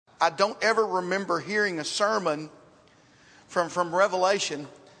I don't ever remember hearing a sermon from Revelation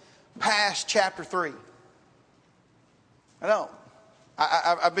past chapter 3. I don't.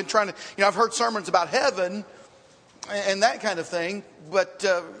 I've been trying to, I've heard sermons about heaven and that kind of thing, but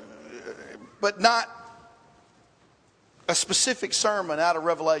not a specific sermon out of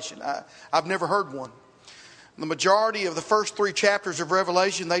Revelation. I've never heard one. The majority of the first 3 chapters of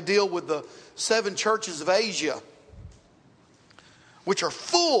Revelation, they deal with the 7 churches of Asia, which are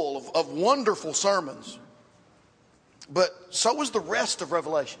full of wonderful sermons. But so is the rest of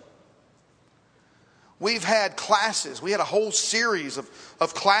Revelation. We've had classes. We had a whole series of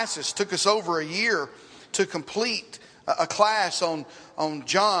classes. It took us over a year to complete a class on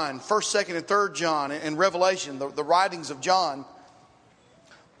John, 1st, 2nd, and 3rd John, and Revelation, the writings of John.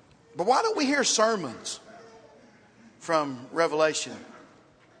 But why don't we hear sermons from Revelation?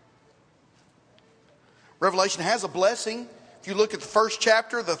 Revelation has a blessing. If you look at the 1st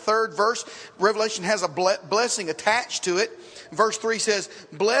chapter, the 3rd verse, Revelation has a blessing attached to it. Verse 3 says,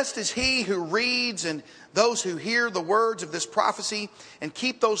 "Blessed is he who reads and those who hear the words of this prophecy and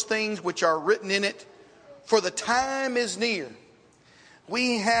keep those things which are written in it, for the time is near."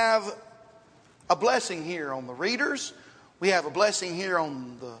 We have a blessing here on the readers. We have a blessing here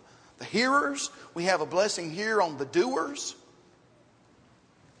on the hearers. We have a blessing here on the doers.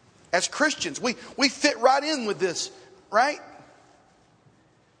 As Christians, we fit right in with this, right?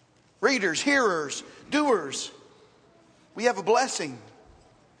 Readers, hearers, doers. We have a blessing.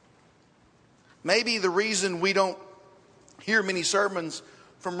 Maybe the reason we don't hear many sermons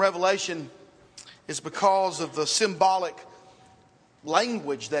from Revelation is because of the symbolic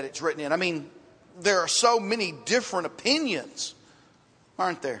language that it's written in. I mean, there are so many different opinions,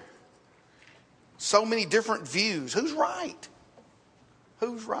 aren't there? So many different views. Who's right?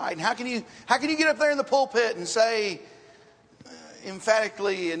 Who's right? And how can you get up there in the pulpit and say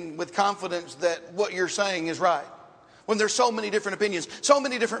emphatically and with confidence that what you're saying is right, when there's so many different opinions, so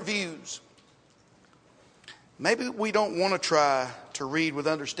many different views? Maybe we don't want to try to read with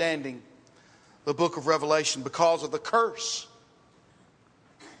understanding the book of Revelation because of the curse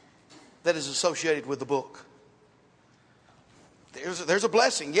that is associated with the book. There's a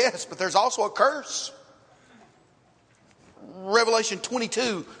blessing, yes, but there's also a curse. Revelation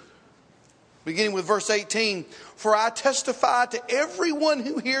 22, beginning with verse 18. "For I testify to everyone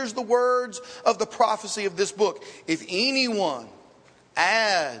who hears the words of the prophecy of this book. If anyone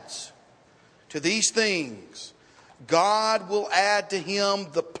adds to these things, God will add to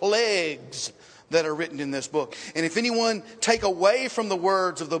him the plagues that are written in this book. And if anyone take away from the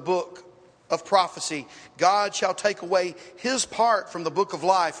words of the book of prophecy, God shall take away his part from the book of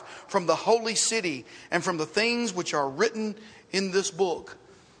life, from the holy city, and from the things which are written in this book."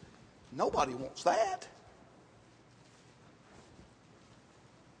 Nobody wants that.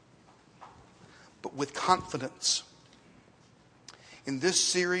 But with confidence, in this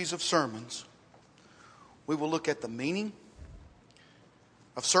series of sermons, we will look at the meaning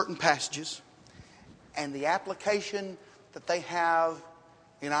of certain passages and the application that they have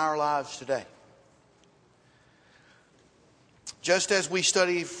in our lives today. Just as we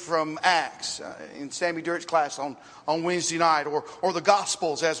study from Acts in Sammy Durrett's class on Wednesday night, or the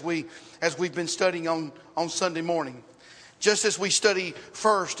Gospels as we've been studying on Sunday morning. Just as we study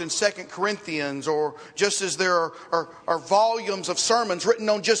 1st and 2nd Corinthians, or just as there are volumes of sermons written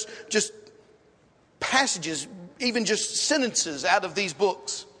on just passages, even just sentences out of these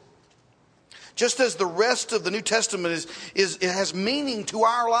books. Just as the rest of the New Testament it has meaning to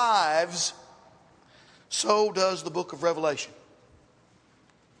our lives, so does the book of Revelation.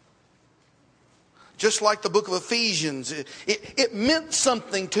 Just like the book of Ephesians, it meant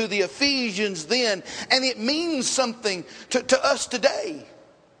something to the Ephesians then, and it means something to us today,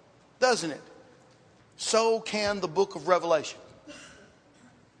 doesn't it? So can the book of Revelation.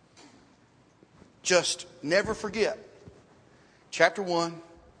 Just never forget chapter 1,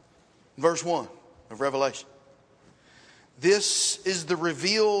 verse 1 of Revelation. This is the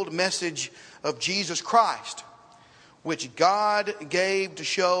revealed message of Jesus Christ, which God gave to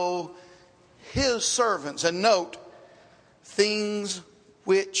show his servants, and note, things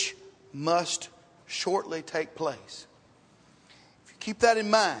which must shortly take place. If you keep that in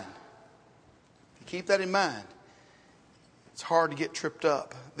mind, it's hard to get tripped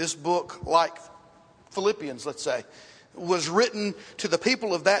up. This book, like Philippians, let's say, was written to the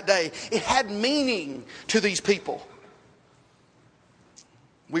people of that day. It had meaning to these people.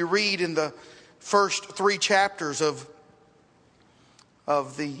 We read in the first 3 chapters of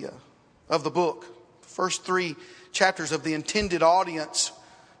the book, first 3 chapters of the intended audience,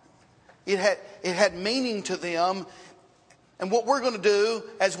 it had meaning to them, And what we're going to do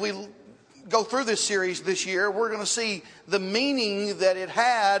as we go through this series this year, we're going to see the meaning that it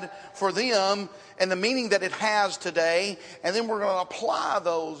had for them and the meaning that it has today. And then we're going to apply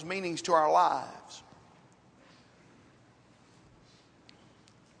those meanings to our lives.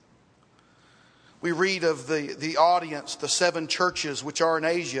 We read of the audience, the 7 churches which are in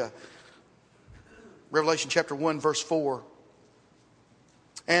Asia. Revelation chapter 1 verse 4.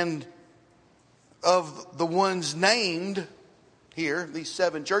 And of the ones named here, these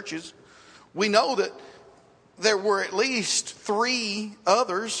 7 churches, we know that there were at least 3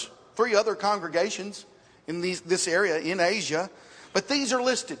 other congregations in this area in Asia. But these are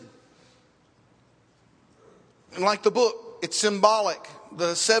listed. And like the book, it's symbolic.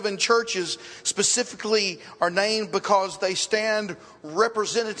 The 7 churches specifically are named because they stand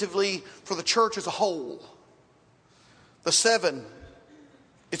representatively for the church as a whole. The 7,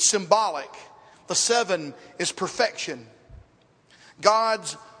 it's symbolic. The 7 is perfection.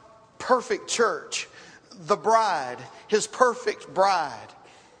 God's perfect church. The bride, His perfect bride.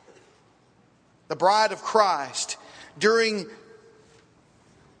 The bride of Christ. During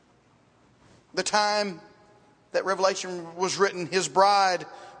the time that Revelation was written, His bride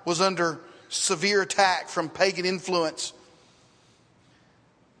was under severe attack from pagan influence.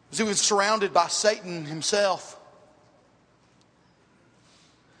 He was surrounded by Satan himself.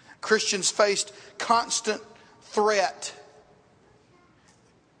 Christians faced constant threat.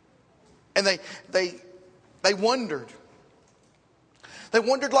 And they wondered. They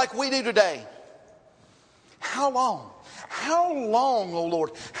wondered like we do today. How long? How long, oh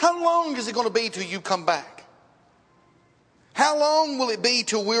Lord? How long is it going to be till you come back? How long will it be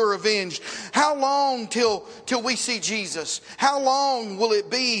till we're avenged? How long till we see Jesus? How long will it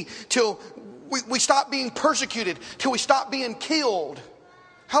be till we stop being persecuted? Till we stop being killed?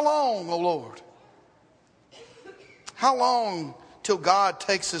 How long, oh Lord? How long till God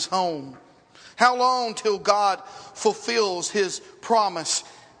takes us home? How long till God fulfills His promise?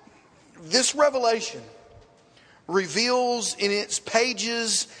 This revelation reveals in its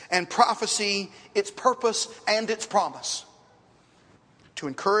pages and prophecy its purpose and its promise. To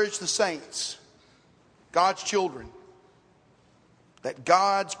encourage the saints, God's children, that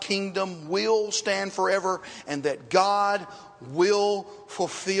God's kingdom will stand forever and that God will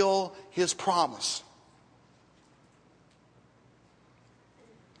fulfill His promise.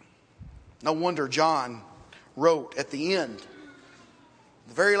 No wonder John wrote at the end,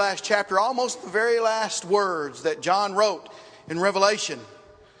 the very last chapter, almost the very last words that John wrote in Revelation.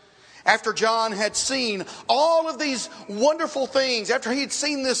 After John had seen all of these wonderful things, after he had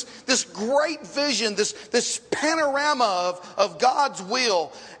seen this great vision, this panorama of God's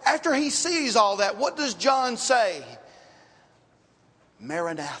will, after he sees all that, what does John say?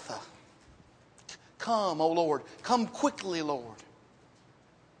 Maranatha. Come, O Lord. Come quickly, Lord.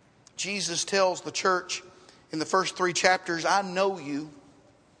 Jesus tells the church in the first 3 chapters, I know you.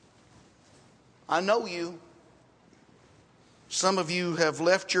 I know you. Some of you have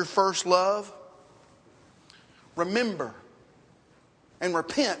left your first love. Remember and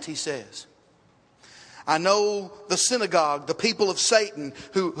repent, he says. I know the synagogue, the people of Satan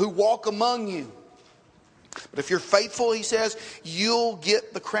who walk among you. But if you're faithful, he says, you'll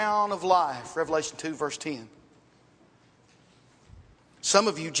get the crown of life. Revelation 2 verse 10. Some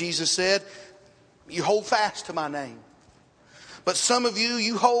of you, Jesus said, you hold fast to my name. But some of you,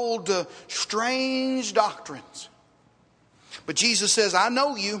 you hold strange doctrines. But Jesus says, I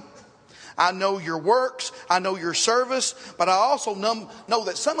know you. I know your works. I know your service. But I also know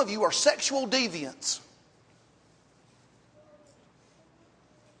that some of you are sexual deviants.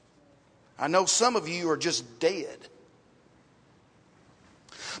 I know some of you are just dead.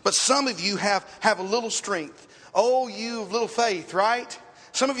 But some of you have a little strength. Oh, you of little faith, right?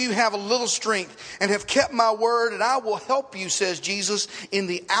 Some of you have a little strength and have kept my word, and I will help you, says Jesus, in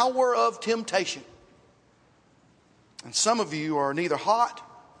the hour of temptation. And some of you are neither hot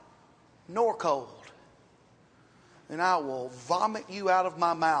nor cold. And I will vomit you out of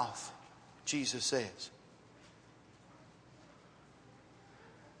my mouth, Jesus says.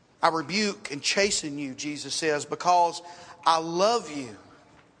 I rebuke and chasten you, Jesus says, because I love you.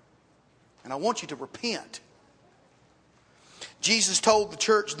 And I want you to repent. Jesus told the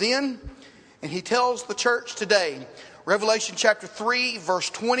church then, and he tells the church today. Revelation chapter 3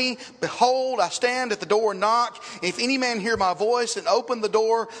 verse 20, behold, I stand at the door and knock. If any man hear my voice and open the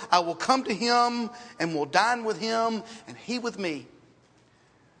door, I will come to him and will dine with him and he with me.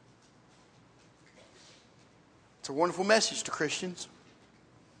 It's a wonderful message to Christians.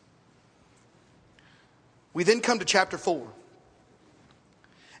 We then come to chapter 4.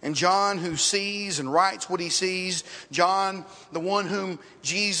 And John, who sees and writes what he sees, John, the one whom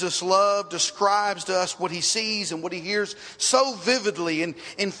Jesus loved, describes to us what he sees and what he hears so vividly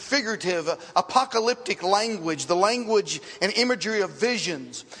in figurative, apocalyptic language, the language and imagery of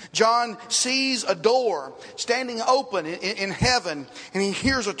visions. John sees a door standing open in heaven, and he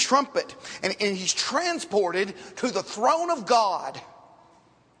hears a trumpet, and he's transported to the throne of God.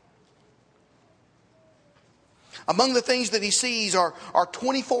 Among the things that he sees are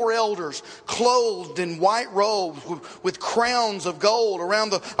 24 elders clothed in white robes with crowns of gold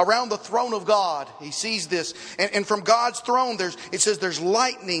around the throne of God. He sees this. And from God's throne, it says there's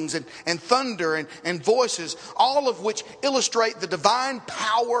lightnings and thunder and voices, all of which illustrate the divine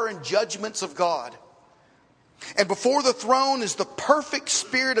power and judgments of God. And before the throne is the perfect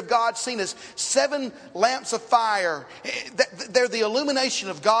Spirit of God, seen as 7 lamps of fire. They're the illumination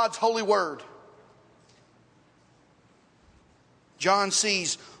of God's holy word. John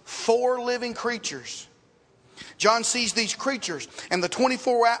sees 4 living creatures. John sees these creatures and the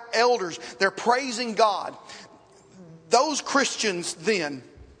 24 elders. They're praising God. Those Christians then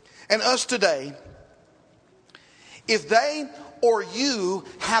and us today, if they or you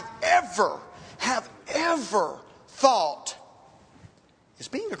have ever thought, is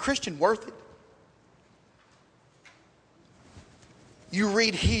being a Christian worth it? You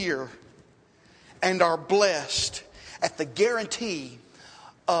read here and are blessed at the guarantee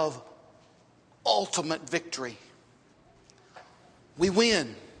of ultimate victory. We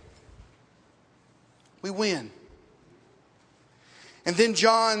win. We win. And then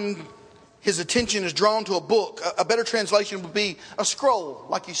John, his attention is drawn to a book. A better translation would be a scroll,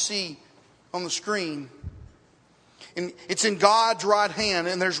 like you see on the screen. And it's in God's right hand,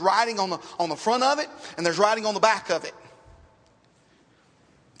 and there's writing on the front of it, and there's writing on the back of it.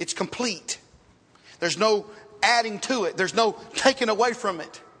 It's complete. There's no adding to it. There's no taking away from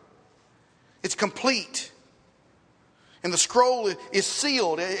it. It's complete. And the scroll is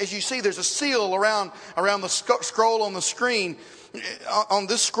sealed. As you see, there's a seal around the scroll on the screen. On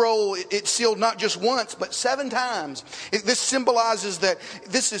this scroll, it's sealed not just once, but 7 times. This symbolizes that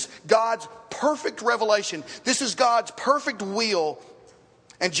this is God's perfect revelation. This is God's perfect will.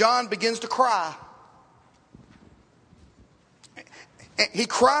 And John begins to cry. He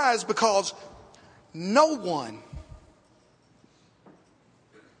cries because no one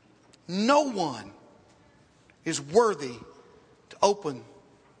is worthy to open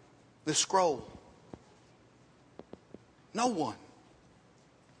this scroll. No one.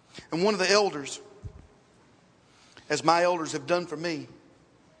 And one of the elders, as my elders have done for me,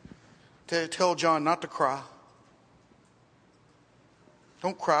 to tell John not to cry.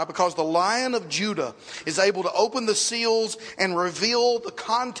 Don't cry, because the Lion of Judah is able to open the seals and reveal the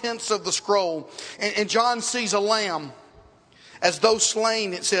contents of the scroll. And John sees a lamb as though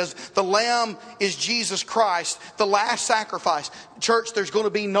slain. It says the lamb is Jesus Christ, the last sacrifice. Church, there's going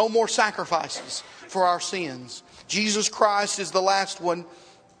to be no more sacrifices for our sins. Jesus Christ is the last one.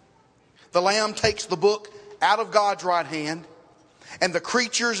 The lamb takes the book out of God's right hand. And the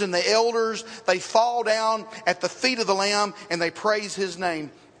creatures and the elders, they fall down at the feet of the Lamb and they praise His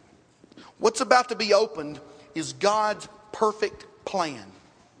name. What's about to be opened is God's perfect plan.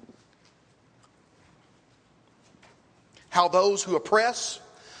 How those who oppress,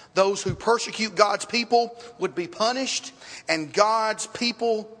 those who persecute God's people would be punished, and God's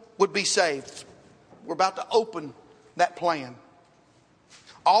people would be saved. We're about to open that plan.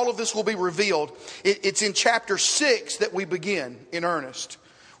 All of this will be revealed. It's in chapter 6 that we begin in earnest.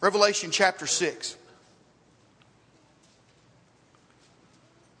 Revelation chapter 6.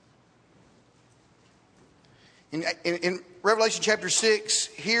 In Revelation chapter 6,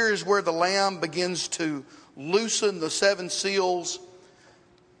 here is where the Lamb begins to loosen the 7 seals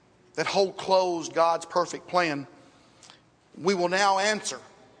that hold closed God's perfect plan. We will now answer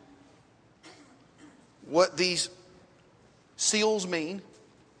what these seals mean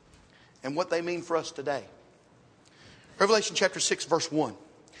and what they mean for us today. Revelation chapter 6, verse 1.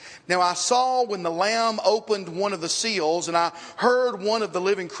 Now I saw when the Lamb opened one of the seals, and I heard one of the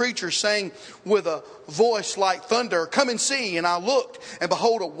living creatures saying with a voice like thunder, "Come and see." And I looked, and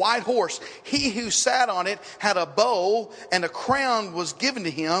behold, a white horse. He who sat on it had a bow, and a crown was given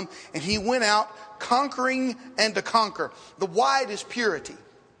to him, and he went out conquering and to conquer. The white is purity.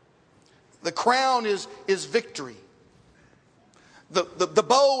 The crown is victory. The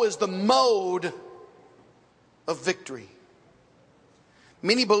bow is the mode of victory.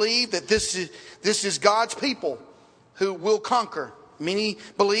 Many believe that this is God's people who will conquer Many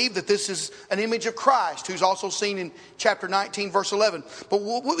believe that this is an image of Christ, who's also seen in chapter 19, verse 11. But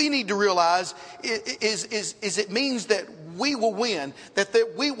what we need to realize is it means that we will win, that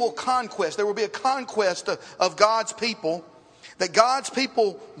we will conquest. There will be a conquest of God's people, that God's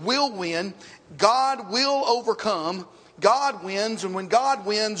people will win. God will overcome. God wins, and when God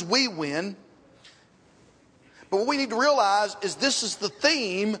wins, we win. But what we need to realize is this is the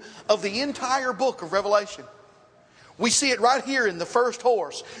theme of the entire book of Revelation. We see it right here in the first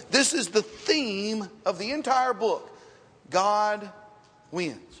horse. This is the theme of the entire book. God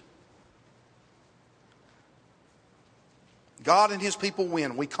wins. God and His people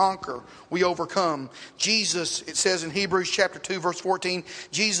win. We conquer. We overcome. Jesus, it says in Hebrews chapter 2 verse 14,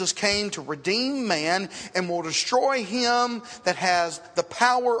 Jesus came to redeem man and will destroy him that has the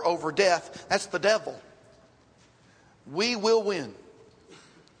power over death. That's the devil. We will win.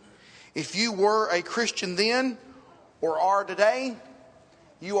 If you were a Christian then or are today,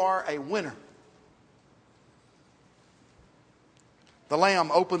 you are a winner. The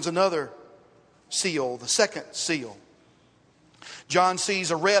Lamb opens another seal, the second seal. John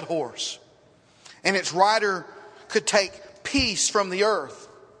sees a red horse, and its rider could take peace from the earth.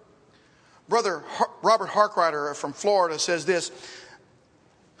 Brother Robert Harkrider from Florida says this,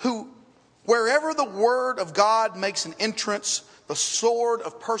 wherever the word of God makes an entrance, the sword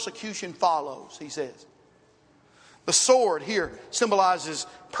of persecution follows, he says. The sword here symbolizes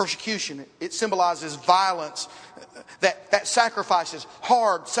persecution. It symbolizes violence, that sacrifices,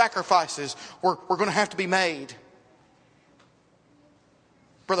 hard sacrifices were going to have to be made.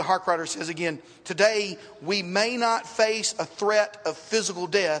 Brother Harkrider says again, today we may not face a threat of physical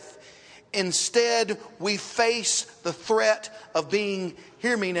death. Instead, we face the threat of being,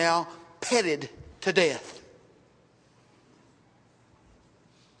 hear me now, petted to death.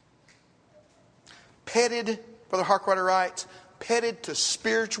 Petted, Brother Harkrider writes, petted to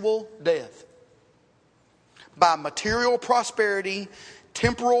spiritual death by material prosperity,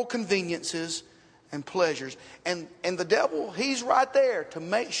 temporal conveniences, and pleasures. And the devil, he's right there to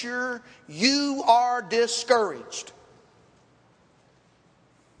make sure you are discouraged.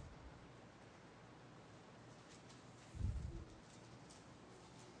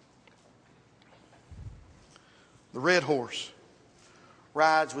 The red horse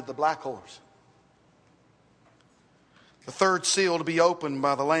rides with the black horse. The third seal to be opened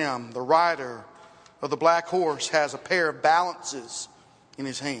by the Lamb. The rider of the black horse has a pair of balances in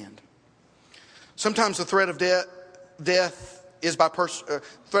his hand. Sometimes the threat of death is by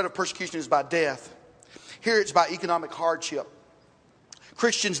threat of persecution is by death. Here it's by economic hardship.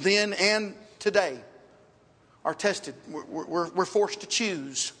 Christians then and today are tested. We're forced to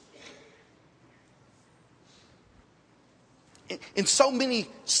choose. In so many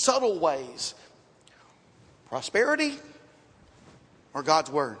subtle ways. Prosperity or God's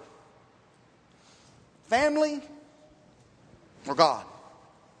Word? Family or God?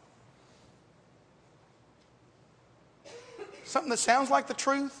 Something that sounds like the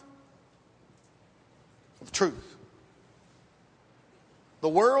truth? The truth. The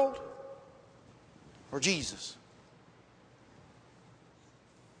world or Jesus?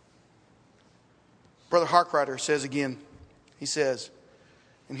 Brother Harkrider says again, he says,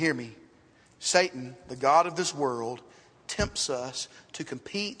 and hear me, Satan, the god of this world, tempts us to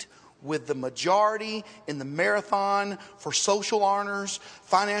compete with the majority in the marathon for social honors,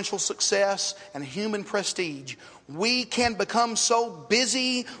 financial success, and human prestige. We can become so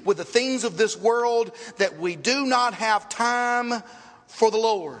busy with the things of this world that we do not have time for the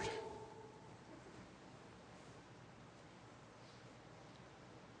Lord.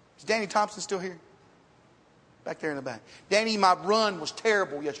 Is Danny Thompson still here? Back there in the back. Danny, my run was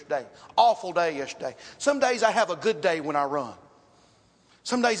terrible yesterday. Awful day yesterday. Some days I have a good day when I run.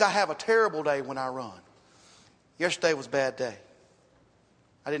 Some days I have a terrible day when I run. Yesterday was a bad day.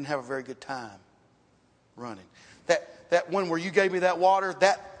 I didn't have a very good time running. That one where you gave me that water,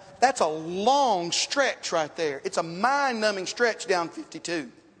 that's a long stretch right there. It's a mind-numbing stretch down 52.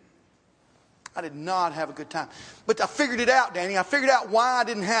 I did not have a good time. But I figured it out, Danny. I figured out why I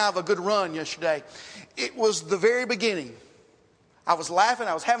didn't have a good run yesterday. It was the very beginning. I was laughing.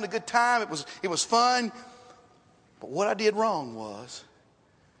 I was having a good time. It was fun. But what I did wrong was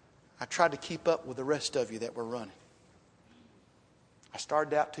I tried to keep up with the rest of you that were running. I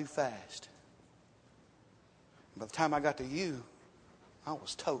started out too fast. By the time I got to you, I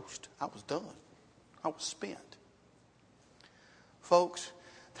was toast. I was done. I was spent. Folks,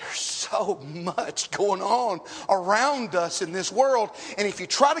 there's so much going on around us in this world. And if you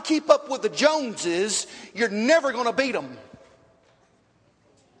try to keep up with the Joneses, you're never going to beat them.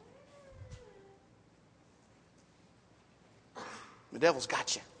 The devil's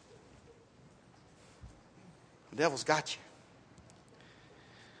got you. The devil's got you.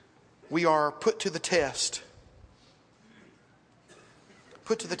 We are put to the test.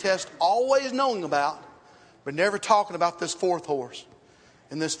 Put to the test, always knowing about, but never talking about this fourth horse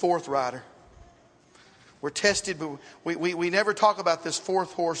and this fourth rider. We're tested, but we never talk about this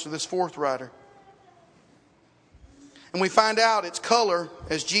fourth horse or this fourth rider. And we find out its color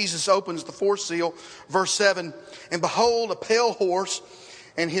as Jesus opens the fourth seal, verse 7. And behold, a pale horse,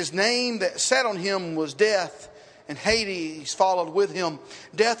 and his name that sat on him was Death, and Hades followed with him.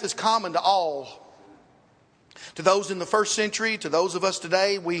 Death is common to all. To those in the first century, to those of us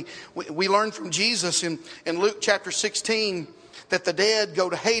today, we learn from Jesus in Luke chapter 16 that the dead go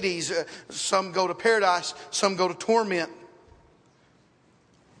to Hades, some go to paradise, some go to torment.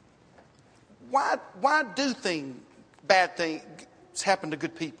 Why do bad things happen to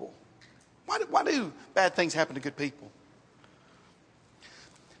good people? Why do bad things happen to good people?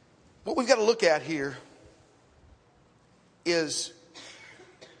 What we've got to look at here is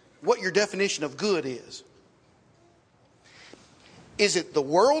what your definition of good is. Is it the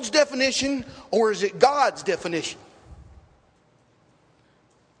world's definition or is it God's definition?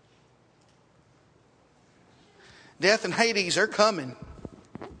 Death and Hades are coming.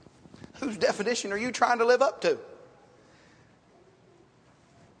 Whose definition are you trying to live up to?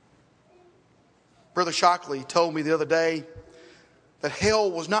 Brother Shockley told me the other day that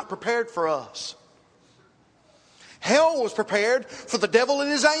hell was not prepared for us. Hell was prepared for the devil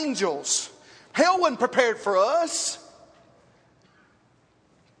and his angels. Hell wasn't prepared for us.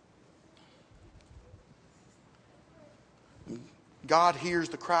 God hears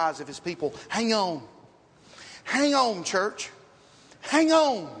the cries of his people. Hang on. Hang on, church. Hang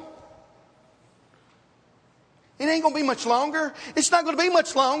on. It ain't going to be much longer. It's not going to be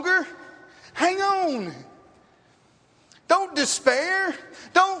much longer. Hang on. Don't despair.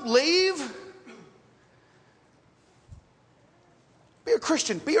 Don't leave. Be a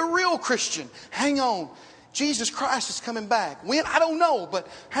Christian. Be a real Christian. Hang on. Jesus Christ is coming back. When? I don't know, but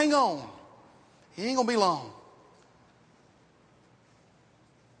hang on. He ain't going to be long.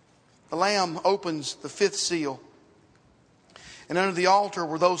 The Lamb opens the fifth seal. And under the altar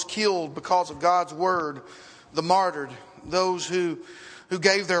were those killed because of God's word, the martyred, those who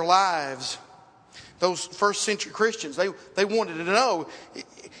gave their lives. Those first century Christians, they wanted to know,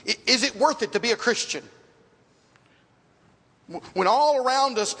 is it worth it to be a Christian? When all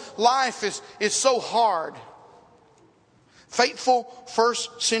around us life is so hard. Faithful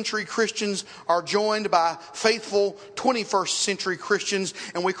first century Christians are joined by faithful 21st century Christians.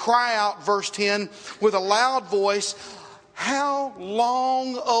 And we cry out, verse 10, with a loud voice, how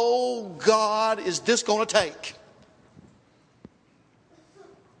long, oh God, is this going to take?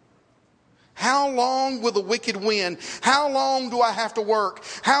 How long will the wicked win? How long do I have to work?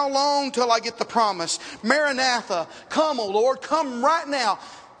 How long till I get the promise? Maranatha, come, O Lord, come right now.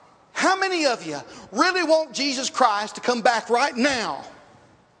 How many of you really want Jesus Christ to come back right now?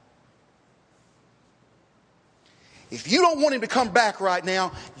 If you don't want him to come back right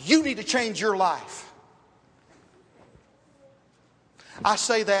now, you need to change your life. I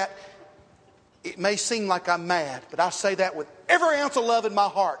say that, it may seem like I'm mad, but I say that with every ounce of love in my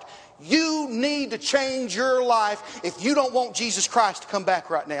heart. You need to change your life if you don't want Jesus Christ to come back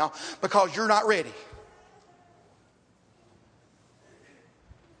right now, because you're not ready.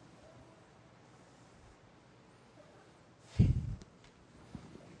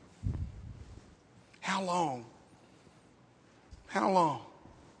 How long? How long?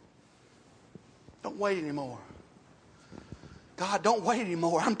 Don't wait anymore. God, don't wait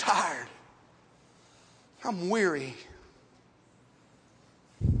anymore. I'm tired. I'm weary.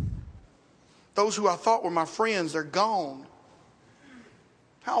 Those who I thought were my friends, they're gone.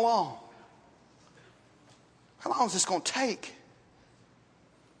 How long? How long is this going to take?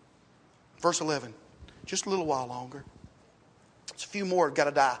 Verse 11. Just a little while longer. It's a few more have got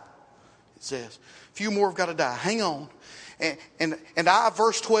to die. It says. A few more have got to die. Hang on. And I,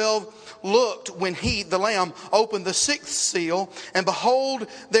 verse 12, looked when he, the Lamb, opened the sixth seal, and behold,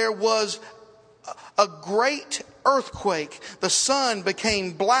 there was a great earthquake. The sun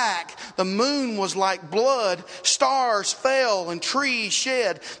became black. The moon was like blood. Stars fell and trees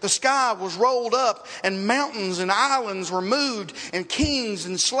shed. The sky was rolled up, and mountains and islands were moved, and kings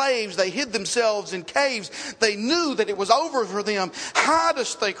and slaves, they hid themselves in caves. They knew that it was over for them. Hide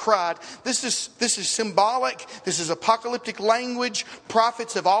us, they cried. This is symbolic. This is apocalyptic language.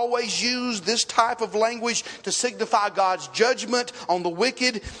 Prophets have always used this type of language to signify God's judgment on the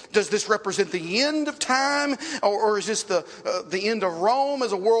wicked. Does this represent the end of time? Or is this the end of Rome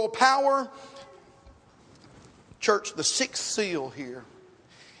as a world power? Church, the sixth seal here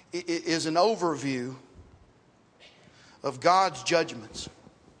is an overview of God's judgments.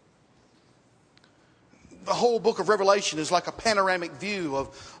 The whole book of Revelation is like a panoramic view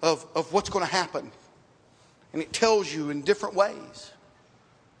of what's going to happen. And it tells you in different ways.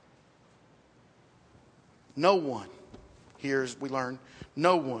 No one, here as we learn,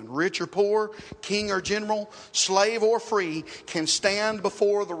 no one, rich or poor, king or general, slave or free, can stand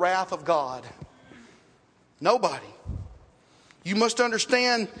before the wrath of God. Nobody. You must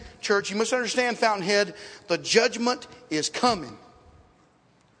understand, church, you must understand, Fountainhead, the judgment is coming.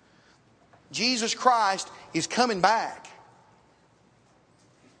 Jesus Christ is coming back.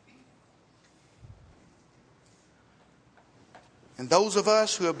 And those of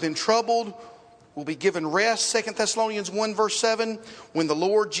us who have been troubled will be given rest. 2 Thessalonians 1 verse 7, when the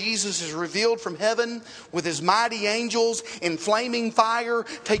Lord Jesus is revealed from heaven with his mighty angels in flaming fire,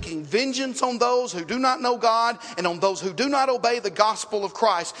 taking vengeance on those who do not know God and on those who do not obey the gospel of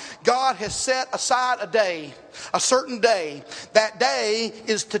Christ. God has set aside a day, a certain day. That day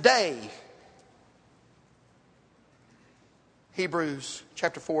is today. Hebrews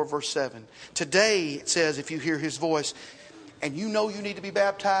chapter 4 verse 7. Today, it says, if you hear his voice and you know you need to be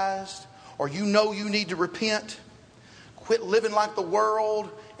baptized, or you know you need to repent, quit living like the world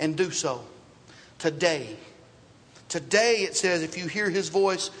and do so. Today. Today, it says, if you hear his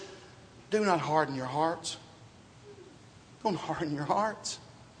voice, do not harden your hearts. Don't harden your hearts.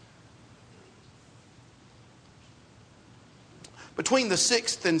 Between the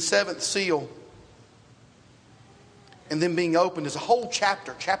sixth and seventh seal and then being opened is a whole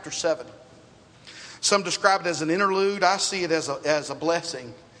chapter, chapter 7. Some describe it as an interlude. I see it as a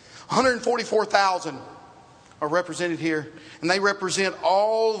blessing. 144,000 are represented here. And they represent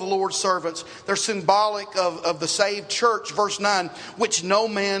all the Lord's servants. They're symbolic of the saved church. Verse 9, which no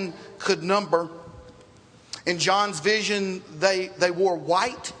man could number. In John's vision, they wore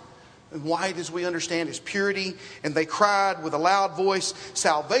white. And white, as we understand, is purity. And they cried with a loud voice,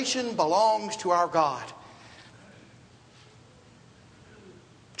 salvation belongs to our God.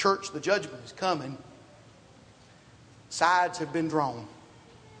 Church, the judgment is coming. Sides have been drawn.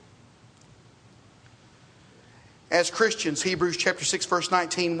 As Christians, Hebrews chapter 6 verse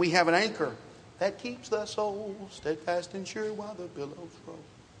 19, we have an anchor that keeps the soul steadfast and sure while the billows roll.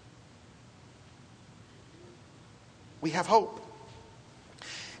 We have hope.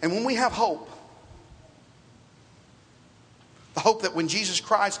 And when we have hope, the hope that when Jesus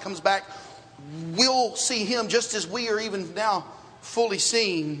Christ comes back, we'll see him just as we are even now fully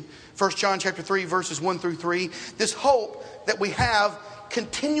seen. 1 John chapter 3 verses 1 through 3. This hope that we have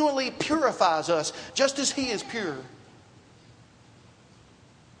continually purifies us just as he is pure.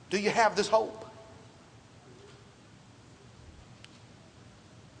 Do you have this hope?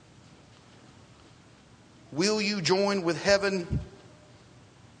 Will you join with heaven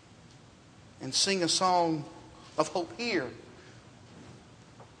and sing a song of hope here,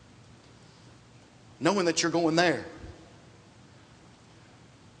 knowing that you're going there?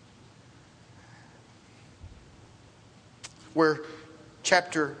 Where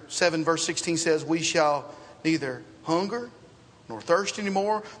chapter 7 verse 16 says, we shall neither hunger nor thirst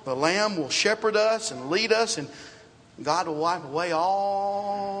anymore. The Lamb will shepherd us and lead us, and God will wipe away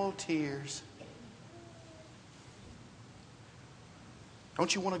all tears.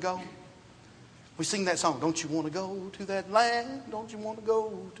 Don't you want to go? We sing that song, don't you want to go to that land? Don't you want to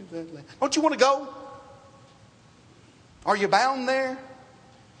go to that land? Don't you want to go? Are you bound there?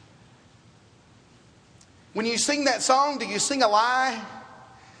 When you sing that song, do you sing a lie?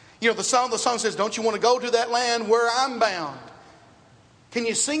 You know, the song says, don't you want to go to that land where I'm bound? Can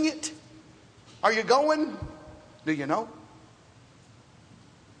you sing it? Are you going? Do you know?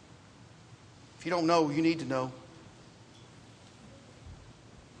 If you don't know, you need to know.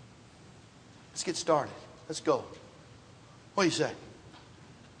 Let's get started. Let's go. What do you say?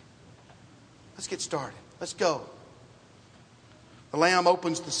 Let's get started. Let's go. The Lamb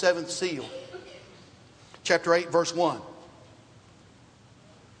opens the seventh seal. Chapter 8, verse 1.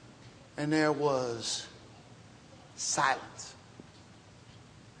 And there was silence.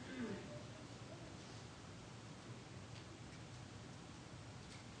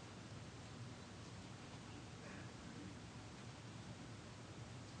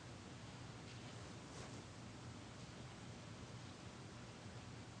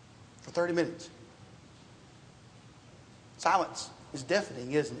 For 30 minutes. Silence is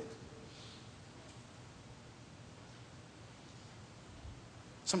deafening, isn't it?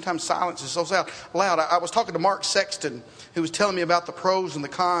 Sometimes silence is so loud. I was talking to Mark Sexton, who was telling me about the pros and the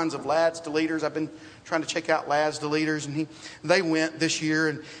cons of Lads to Leaders. I've been trying to check out Lads to Leaders, and they went this year.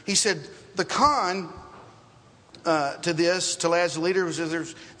 And he said the con to this, to as a leader,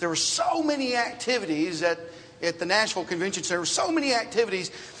 was there were so many activities at the Nashville Convention Center. There were so many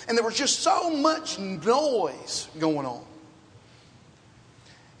activities, and there was just so much noise going on.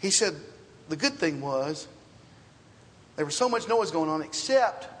 He said the good thing was there was so much noise going on,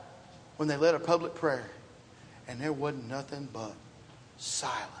 except when they led a public prayer, and there wasn't nothing but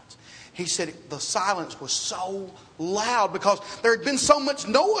silence. He said the silence was so loud because there had been so much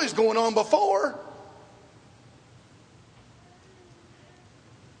noise going on before.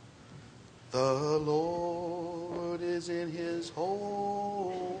 The Lord is in His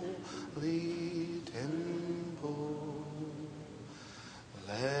holy temple.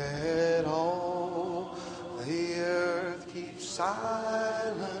 Let all the earth keep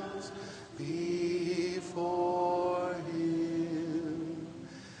silence before Him.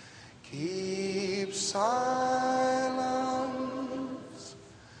 Keep silence.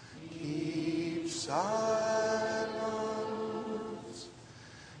 Keep silence.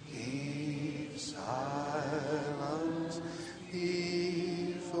 Keep silence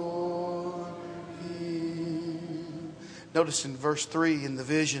before Him. Notice in verse 3 in the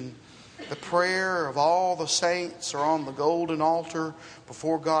vision, the prayer of all the saints are on the golden altar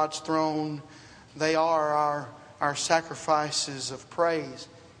before God's throne. They are our sacrifices of praise.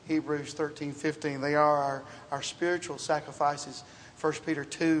 Hebrews 13:15. They are our spiritual sacrifices. 1 Peter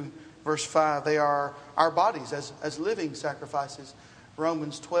 2, verse 5. They are our bodies as living sacrifices.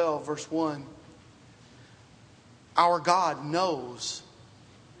 Romans 12, verse 1. Our God knows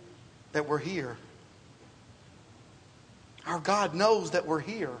that we're here. Our God knows that we're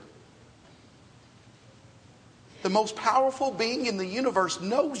here. The most powerful being in the universe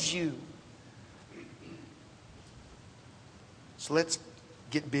knows you. So let's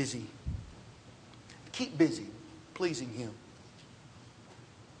get busy. Keep busy pleasing Him.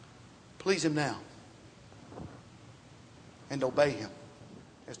 Please Him now. And obey Him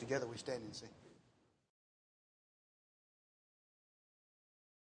as together we stand and sing.